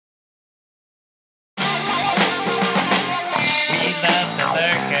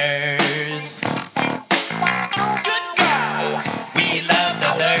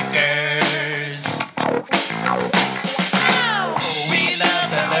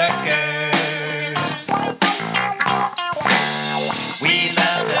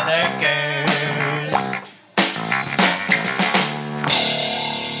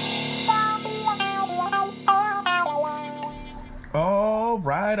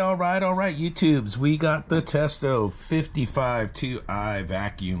all right, YouTubes. We got the Testo 55-2i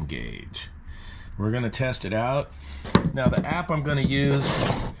vacuum gauge. We're going to test it out. Now, the app I'm going to use,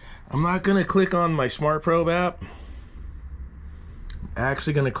 I'm not going to click on my Smart Probe app. I'm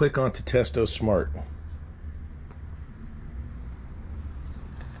actually going to click on to Testo Smart.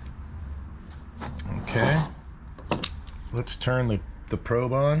 Okay. Let's turn the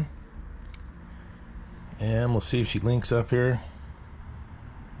probe on. And we'll see if she links up here.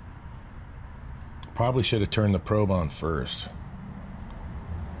 Probably should have turned the probe on first.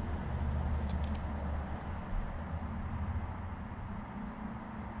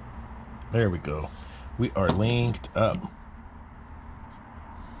 There we go. We are linked up.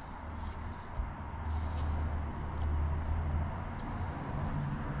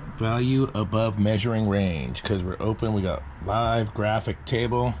 Value above measuring range. Because we're open, we got live graphic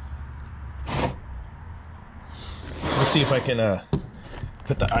table. Let's see if I can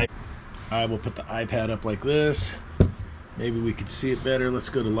put the I will put the iPad up like this. Maybe we could see it better. Let's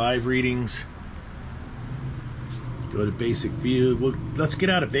go to live readings. Go to basic view. Let's get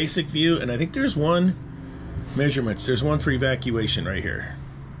out of basic view, and I think there's one measurements. There's one for evacuation right here.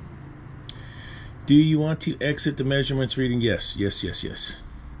 Do you want to exit the measurements reading? Yes, yes, yes, yes.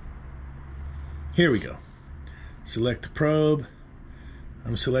 Here we go. Select the probe.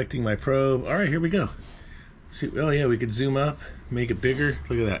 I'm selecting my probe. All right, here we go. See, oh yeah, we could zoom up, make it bigger.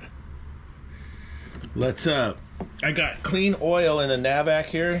 Look at that. Let's I got clean oil in the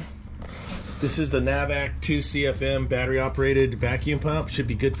H.V.A.C here. This is the H.V.A.C 2 CFM battery operated vacuum pump. Should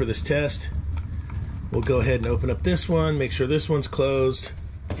be good for this test. We'll go ahead and open up this one, make sure this one's closed.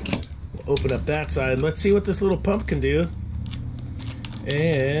 We'll open up that side. Let's see what this little pump can do.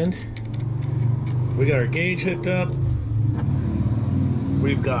 And we got our gauge hooked up.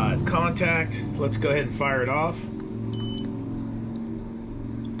 We've got contact. Let's go ahead and fire it off.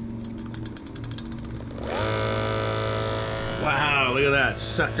 Wow, look at that.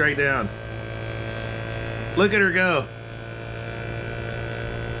 Sucked right down. Look at her go.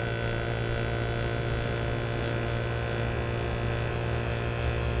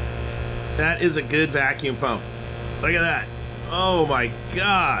 That is a good vacuum pump. Look at that. Oh my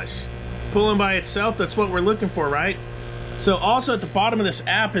gosh. Pulling by itself, that's what we're looking for, right? So also at the bottom of this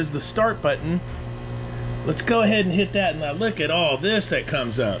app is the start button. Let's go ahead and hit that, and now look at all this that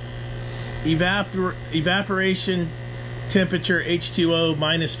comes up. Evaporation temperature H2O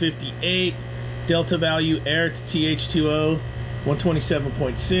minus 58, delta value air to TH2O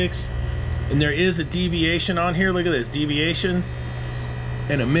 127.6, and there is a deviation on here. Look at this deviation,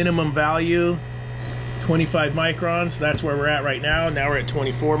 and a minimum value 25 microns. That's where we're at right now. Now we're at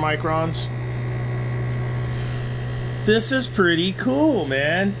 24 microns. This is pretty cool,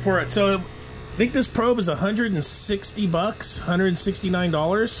 man. So I think this probe is $160,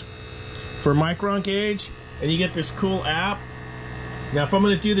 $169 for micron gauge, and you get this cool app. Now, if I'm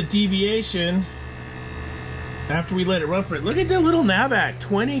going to do the deviation after we let it run for it, look at that little H.V.A.C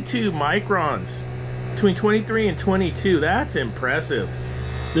 22 microns, between 23 and 22. That's impressive.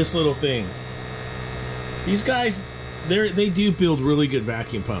 This little thing. These guys, they do build really good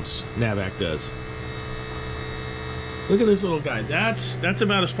vacuum pumps. H.V.A.C does. Look at this little guy. That's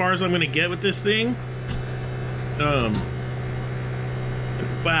about as far as I'm going to get with this thing.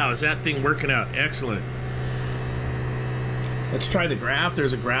 Wow, is that thing working out? Excellent. Let's try the graph.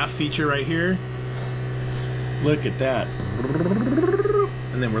 There's a graph feature right here. Look at that.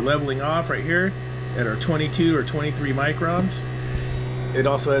 And then we're leveling off right here at our 22 or 23 microns. It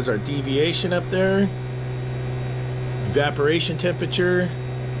also has our deviation up there. Evaporation temperature.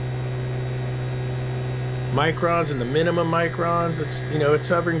 Microns and the minimum microns. It's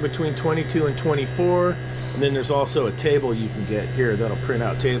hovering between 22 and 24. And then there's also a table you can get here that'll print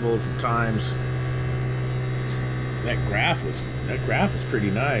out tables and times. That graph is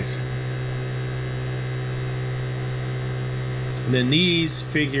pretty nice. And then these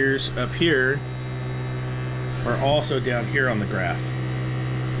figures up here are also down here on the graph.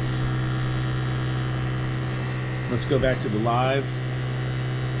 Let's go back to the live.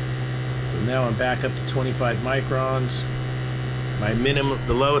 So now I'm back up to 25 microns. My minimum,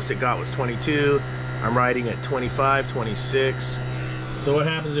 the lowest it got was 22. I'm riding at 25, 26. So what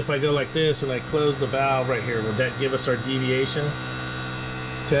happens if I go like this and I close the valve right here? Would that give us our deviation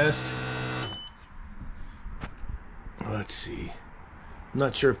test? Let's see. I'm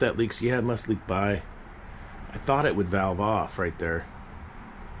not sure if that leaks. Yeah, it must leak by. I thought it would valve off right there.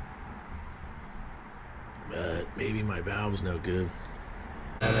 But maybe my valve's no good.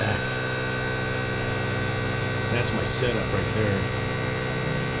 That's my setup right there.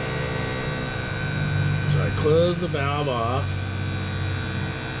 So I close the valve off.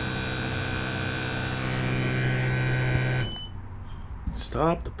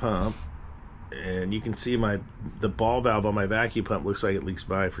 Stop the pump, and you can see the ball valve on my vacuum pump looks like it leaks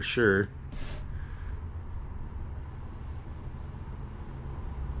by for sure.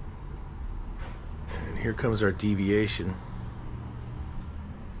 And here comes our deviation.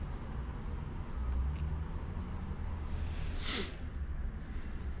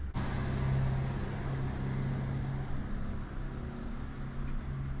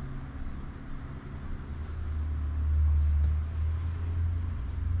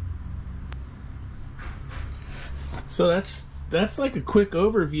 So that's like a quick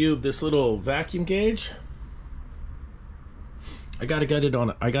overview of this little vacuum gauge. I gotta get it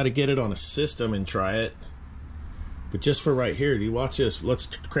on a system and try it. But just for right here, do you watch this? Let's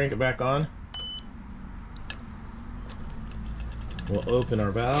crank it back on. We'll open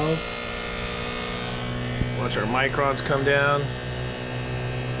our valve. Watch our microns come down.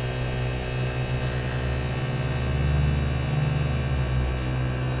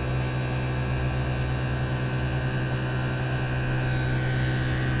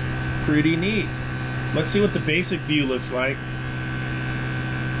 Pretty neat. Let's see what the basic view looks like.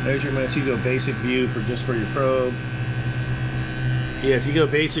 Measurements, you go basic view for your probe. Yeah, if you go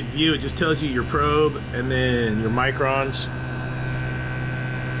basic view, it just tells you your probe and then your microns.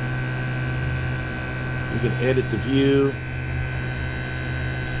 You can edit the view.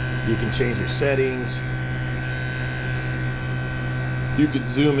 You can change your settings. You can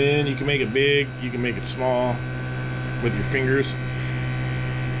zoom in, you can make it big, you can make it small with your fingers.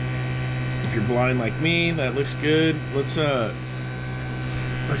 If you're blind like me, that looks good. Let's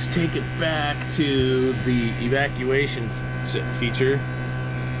take it back to the evacuation feature.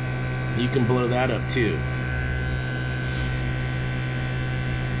 You can blow that up too.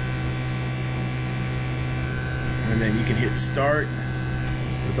 And then you can hit start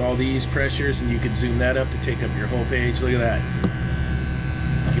with all these pressures, and you can zoom that up to take up your whole page. Look at that.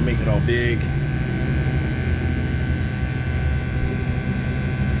 You can make it all big.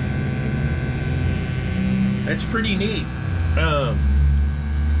 That's pretty neat.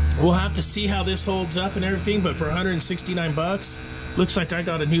 We'll have to see how this holds up and everything, but for 169 bucks, looks like I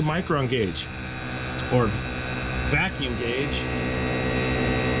got a new micron gauge or vacuum gauge.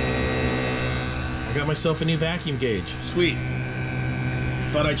 I got myself a new vacuum gauge. Sweet.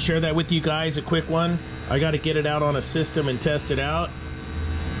 Thought I'd share that with you guys, a quick one. I got to get it out on a system and test it out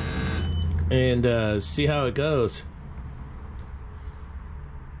and see how it goes.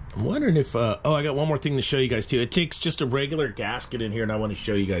 I'm wondering if, oh, I got one more thing to show you guys too. It takes just a regular gasket in here, and I want to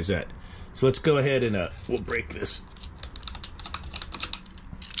show you guys that. So let's go ahead and we'll break this.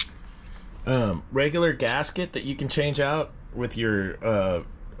 Regular gasket that you can change out with your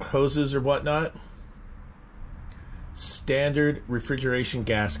hoses or whatnot. Standard refrigeration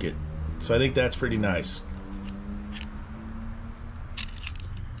gasket. So I think that's pretty nice.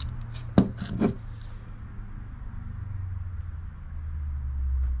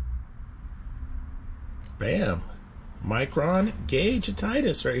 Bam. Micron gauge of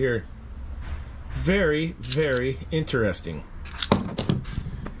Titus right here. Very, very interesting.